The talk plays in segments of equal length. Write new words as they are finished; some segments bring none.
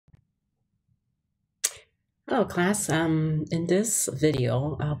Hello class, in this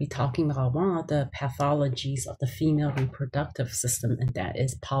video, I'll be talking about one of the pathologies of the female reproductive system, and that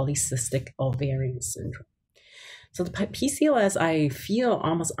is polycystic ovarian syndrome. So the PCOS, I feel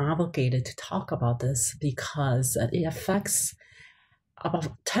almost obligated to talk about this because it affects about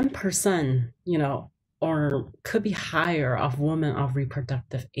 10%, or could be higher of women of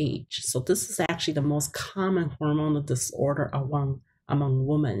reproductive age. So this is actually the most common hormonal disorder among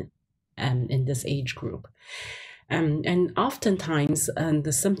women in this age group. And oftentimes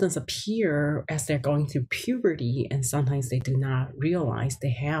the symptoms appear as they're going through puberty, and sometimes they do not realize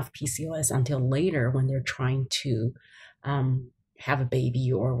they have PCOS until later when they're trying to have a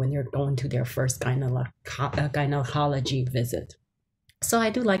baby or when they're going to their first gynecology visit. So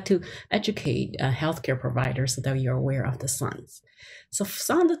I do like to educate healthcare providers so that you're aware of the signs. So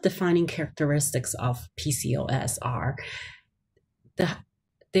some of the defining characteristics of PCOS are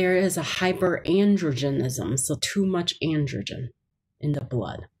there is a hyperandrogenism, so too much androgen in the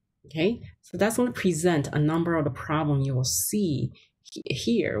blood, okay? So that's going to present a number of the problems you will see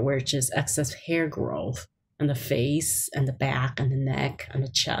here, which is excess hair growth on the face and the back and the neck and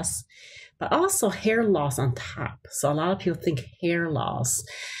the chest, but also hair loss on top. So a lot of people think hair loss,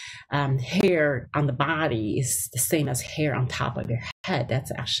 hair on the body is the same as hair on top of your head.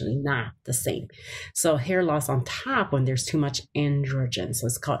 That's actually not the same. So hair loss on top when there's too much androgen. So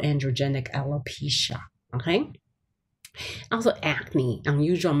it's called androgenic alopecia, okay? Also acne,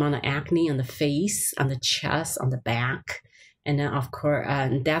 unusual amount of acne on the face, on the chest, on the back. And then of course,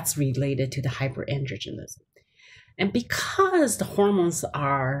 that's related to the hyperandrogenism. And because the hormones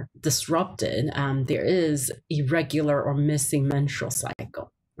are disrupted, there is irregular or missing menstrual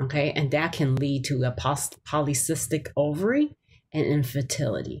cycle. Okay, and that can lead to a polycystic ovary and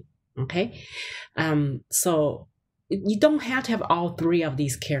infertility. Okay, so you don't have to have all three of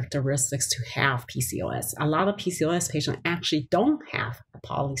these characteristics to have PCOS. A lot of PCOS patients actually don't have a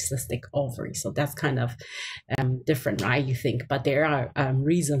polycystic ovary, so that's kind of different, right? You think, but there are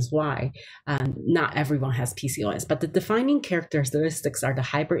reasons why not everyone has PCOS. But the defining characteristics are the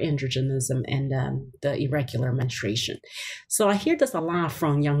hyperandrogenism and the irregular menstruation. So I hear this a lot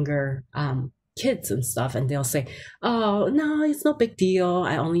from younger kids and stuff, and they'll say, "Oh, no, it's no big deal.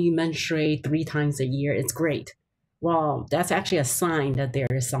 I only menstruate 3 times a year. It's great." Well, that's actually a sign that there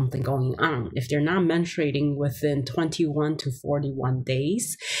is something going on. If they're not menstruating within 21 to 41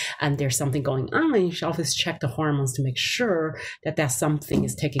 days and there's something going on, you should always check the hormones to make sure that that something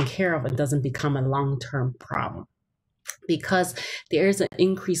is taken care of and doesn't become a long-term problem. Because there is an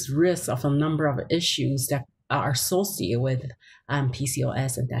increased risk of a number of issues that are associated with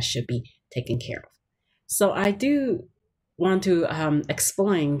PCOS, and that should be taken care of. So I do want to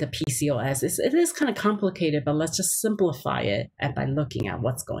explain the PCOS. It is kind of complicated, but let's just simplify it by looking at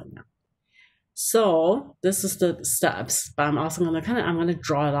what's going on. So this is the steps, but I'm also going to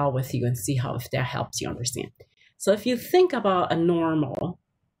draw it out with you and see if that helps you understand. So if you think about a normal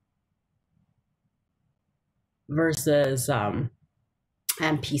versus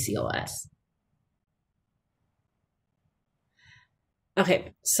PCOS.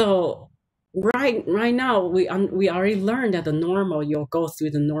 Okay, so right now, we already learned that the normal, you'll go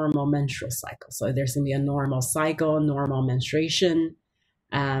through the normal menstrual cycle. So there's going to be a normal cycle, normal menstruation,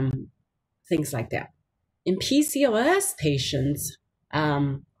 things like that. In PCOS patients,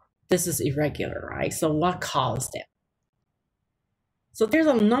 this is irregular, right? So what caused that? So there's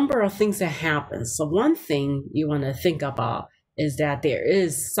a number of things that happen. So one thing you want to think about is that there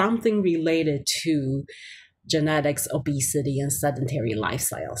is something related to genetics, obesity, and sedentary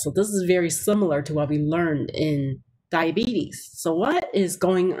lifestyle. So this is very similar to what we learned in diabetes. So what is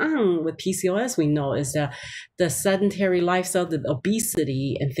going on with PCOS, we know, is that the sedentary lifestyle, the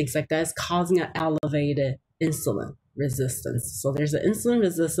obesity, and things like that is causing an elevated insulin resistance. So there's an insulin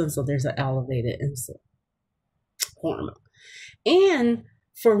resistance, so there's an elevated insulin hormone. And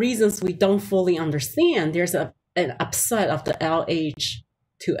for reasons we don't fully understand, there's an upset of the LH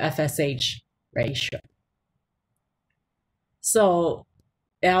to FSH ratio. So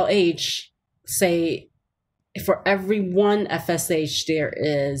LH, say for every 1 FSH, there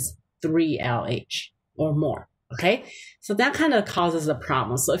is 3 LH or more, okay? So that kind of causes a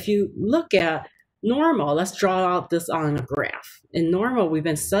problem. So if you look at normal, let's draw out this on a graph. In normal, we've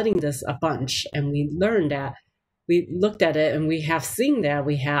been studying this a bunch, and we learned that, we looked at it, and we have seen that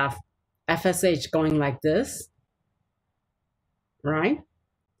we have FSH going like this, right?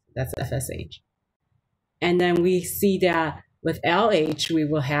 That's FSH. And then we see that with LH, we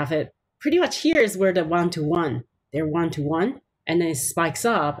will have it pretty much here is where the 1-to-1. They're 1-to-1, and then it spikes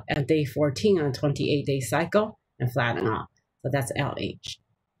up at day 14 on a 28-day cycle and flatten out. So that's LH.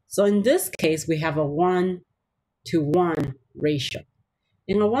 So in this case, we have a 1 1 ratio.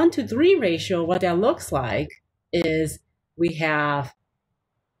 In a 1 to 3 ratio, what that looks like is we have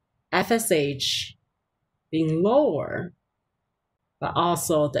FSH being lower, but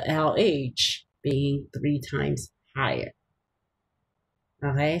also the LH being 3 times higher.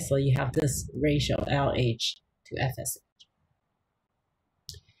 Okay, so you have this ratio LH to FSH.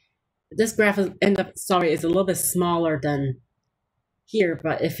 This graph is a little bit smaller than here,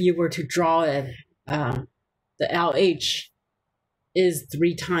 but if you were to draw it, the LH is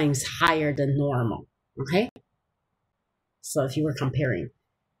 3 times higher than normal. Okay, so if you were comparing,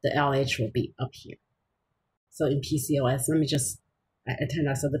 the LH will be up here. So in PCOS, let me just attend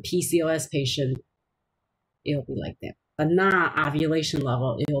that. So the PCOS patient, it'll be like that. But not ovulation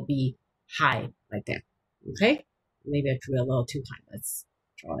level, it will be high like that. Okay? Maybe I drew a little too high. Let's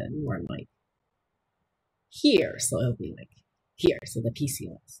draw it more like here. So it'll be like here. So the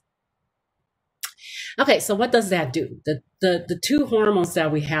PCOS. Okay, so what does that do? The two hormones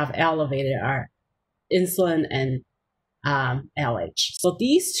that we have elevated are insulin and LH. So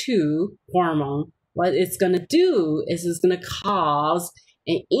these two hormones, what it's going to do is it's going to cause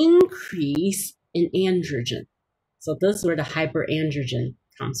an increase in androgen. So this is where the hyperandrogen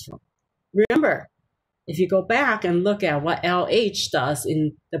comes from. Remember, if you go back and look at what LH does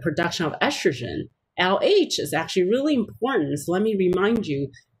in the production of estrogen, LH is actually really important. So let me remind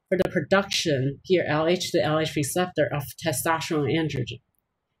you, for the production here, LH, the LH receptor of testosterone and androgen.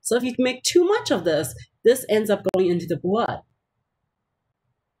 So if you make too much of this, this ends up going into the blood.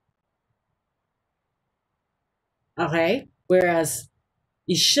 Okay? Whereas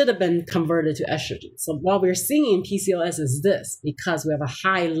it should have been converted to estrogen. So what we're seeing in PCOS is this, because we have a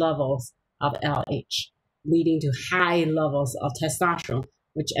high levels of LH, leading to high levels of testosterone,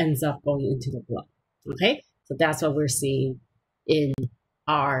 which ends up going into the blood. Okay? So that's what we're seeing in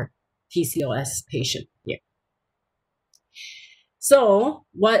our PCOS patient here. So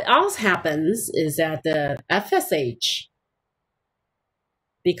what else happens is that the FSH,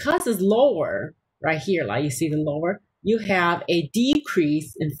 because it's lower, right here, like you see the lower, you have a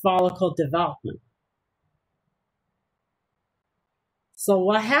decrease in follicle development. So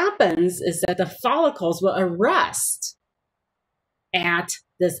what happens is that the follicles will arrest at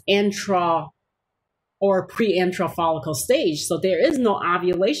this antral or pre-antral follicle stage. So there is no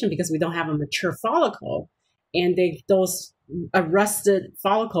ovulation because we don't have a mature follicle, and those arrested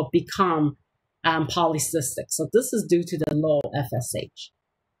follicle become polycystic. So this is due to the low FSH.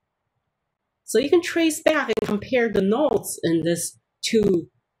 So you can trace back and compare the notes in this two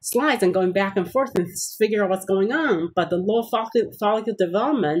slides and going back and forth and figure out what's going on. But the low follicle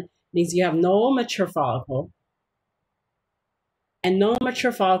development means you have no mature follicle. And no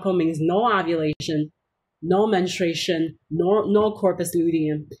mature follicle means no ovulation, no menstruation, no corpus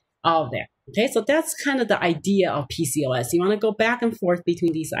luteum, all of that. Okay, so that's kind of the idea of PCOS. You want to go back and forth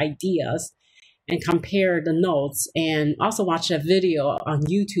between these ideas and compare the notes, and also watch a video on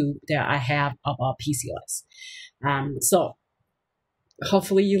YouTube that I have about PCOS. So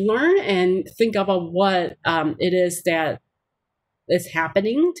hopefully you learn and think about what it is that is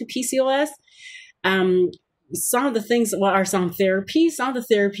happening to PCOS. Some of the things, what are some therapies? Some of the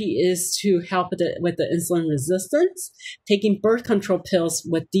therapy is to help with the insulin resistance. Taking birth control pills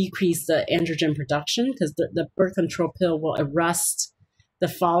would decrease the androgen production because the birth control pill will arrest the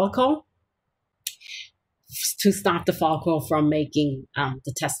follicle to stop the follicle from making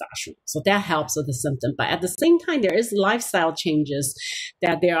the testosterone. So that helps with the symptom. But at the same time, there is lifestyle changes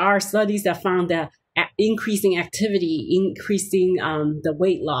that there are studies that found that increasing activity, increasing the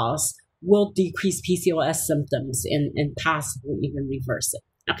weight loss will decrease PCOS symptoms and possibly even reverse it.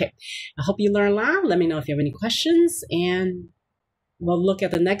 Okay, I hope you learned a lot. Let me know if you have any questions, and we'll look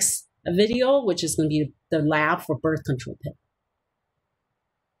at the next video, which is going to be the lab for birth control pill.